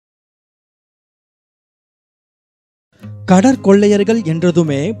கடற்கொள்ளையர்கள்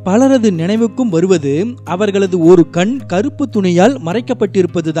என்றதுமே பலரது நினைவுக்கும் வருவது அவர்களது ஒரு கண் கருப்பு துணியால்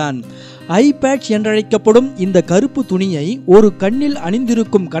மறைக்கப்பட்டிருப்பதுதான். ஐ பேட்ச் என்றழைக்கப்படும் இந்த கருப்பு துணியை ஒரு கண்ணில்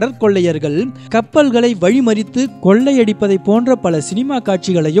அணிந்திருக்கும் கடற்கொள்ளையர்கள் கப்பல்களை வழிமறித்து கொள்ளையடிப்பதை போன்ற பல சினிமா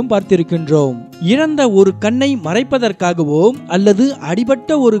காட்சிகளையும் பார்த்திருக்கின்றோம். இழந்த ஒரு கண்ணை மறைப்பதற்காகவோ அல்லது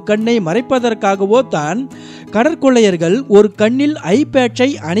அடிபட்ட ஒரு கண்ணை மறைப்பதற்காகவோ தான் கடற்கொள்ளையர்கள் ஒரு கண்ணில் ஐ பேட்சை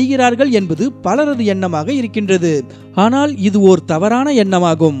அணிகிறார்கள் என்பது பலரது எண்ணமாக இருக்கின்றது. ஆனால் இது ஓர் தவறான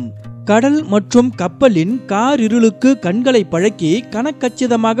எண்ணமாகும். கடல் மற்றும் கப்பலின் காரிருளுக்கு கண்களை பழக்கி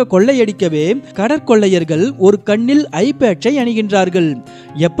கணக்கச்சிதமாக கொள்ளையடிக்கவே கடற்கொள்ளையர்கள் ஒரு கண்ணில் ஐ பேட்சை அணிகின்றார்கள்.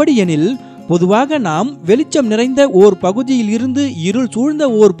 எப்படி எனில், பொதுவாக நாம் வெளிச்சம் நிறைந்த ஓர் பகுதியில் இருந்து இருள் சூழ்ந்த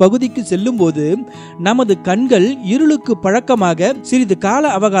ஓர் பகுதிக்கு செல்லும் போது நமது கண்கள் இருளுக்கு பழக்கமாக சிறிது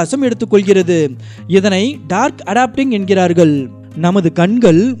கால அவகாசம் எடுத்துக்கொள்கிறது. இதனை டார்க் அடாப்டிங் என்கிறார்கள். நமது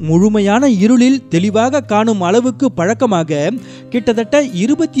கண்கள் முழுமையான இருளில் தெளிவாக காணும் அளவுக்கு பழக்கமாக கிட்டத்தட்ட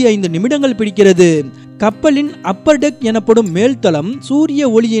 25 நிமிடங்கள் பிடிக்கிறது. கப்பலின் அப்பர் டெக் எனப்படும் மேல்தளம் சூரிய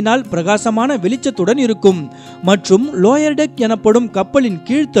ஒளியினால் பிரகாசமான வெளிச்சத்துடன் இருக்கும் மற்றும் லோயர் டெக் எனப்படும் கப்பலின்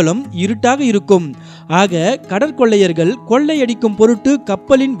கீழ்த்தளம் இருட்டாக இருக்கும். ஆக கடற்கொள்ளையர்கள் கொள்ளையடிக்கும் பொருட்டு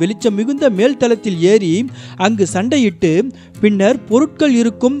கப்பலின் வெளிச்சம் மிகுந்த மேல்தளத்தில் ஏறி அங்கு சண்டையிட்டு பின்னர் பொருட்கள்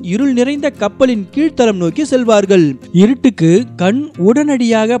இருக்கும் இருள் நிறைந்த கப்பலின் கீழ்த்தளம் நோக்கி செல்வார்கள். இருட்டுக்கு கண்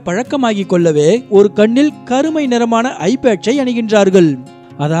உடனடியாக பழக்கமாகிக் கொள்ளவே ஒரு கண்ணில் கருமை நிறமான ஐ பேட்சை அணிகின்றார்கள்.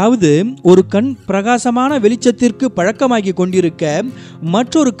 அதாவது ஒரு கண் பிரகாசமான வெளிச்சத்திற்கு பழக்கமாகி கொண்டிருக்க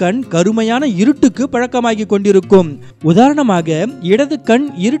மற்றொரு கண் கருமையான இருட்டுக்கு பழக்கமாகி கொண்டிருக்கும். உதாரணமாக, இடது கண்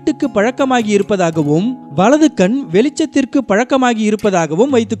இருட்டுக்கு பழக்கமாகி இருப்பதாகவும் வலது கண் வெளிச்சத்திற்கு பழக்கமாகி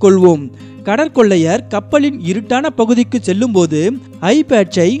இருப்பதாகவும் வைத்துக் கொள்வோம். கடற்கொள்ளையர் கப்பலின் இருட்டான பகுதிக்கு செல்லும் போது ஐ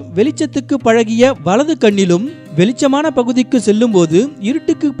பேட்சை வெளிச்சத்துக்கு பழகிய வலது கண்ணிலும் வெளிச்சமான பகுதிக்கு செல்லும் போது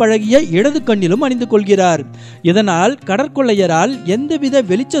இருட்டுக்கு பழகிய இடது கண்ணிலும் அணிந்து கொள்கிறார். இதனால் கடற்கொள்ளையரால் எந்தவித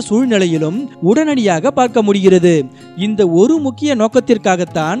வெளிச்ச சூழ்நிலையிலும் உடனடியாக பார்க்க முடிகிறது. இந்த ஒரு முக்கிய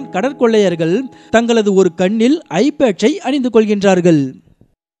நோக்கத்திற்காகத்தான் கடற்கொள்ளையர்கள் தங்களது ஒரு கண்ணில் ஐ பேட்சை அணிந்து கொள்கின்றார்கள்.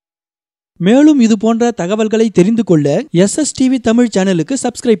 மேலும் இது போன்ற தகவல்களை தெரிந்து கொள்ள SSTV தமிழ் சேனலுக்கு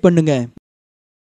சப்ஸ்கிரைப் பண்ணுங்க.